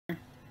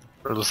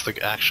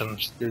realistic action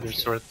shooter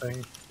sort of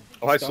thing.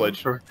 Oh, hi,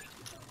 Sledge.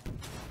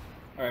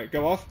 Alright,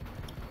 go off.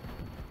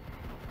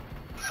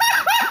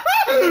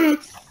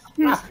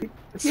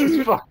 This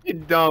is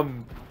fucking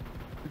dumb.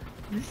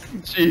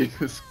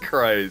 Jesus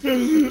Christ. Oh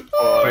Wait,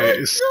 my god,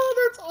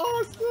 that's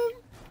awesome!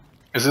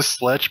 Is this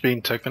Sledge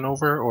being taken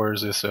over, or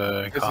is this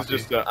a This copy?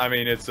 is just I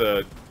mean, it's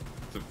a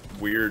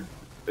weird...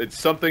 It's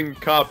something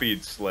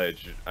copied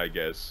Sledge, I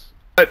guess.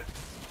 But...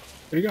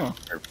 Where'd he go?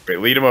 Wait,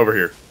 lead him over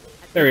here.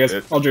 There he is.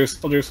 I'll juice.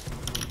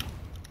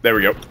 There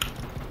we go.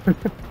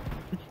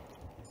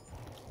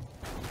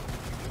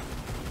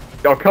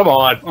 Oh, come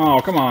on. Oh,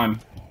 come on.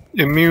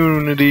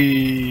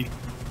 Immunity!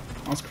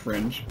 That's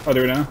cringe. Oh,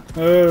 there we go.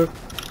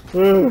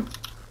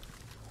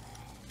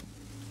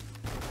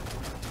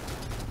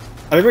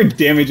 I think we're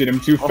damaging him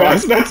too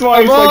fast. That's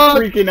why he's like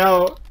freaking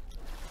out.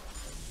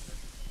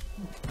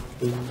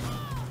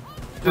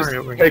 Just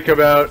take him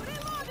out.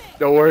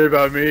 Don't worry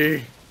about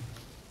me.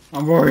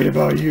 I'm worried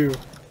about you.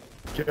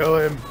 Kill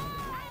him.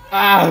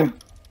 Ah!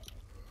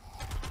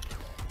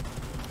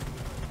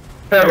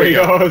 There There we he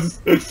go. goes.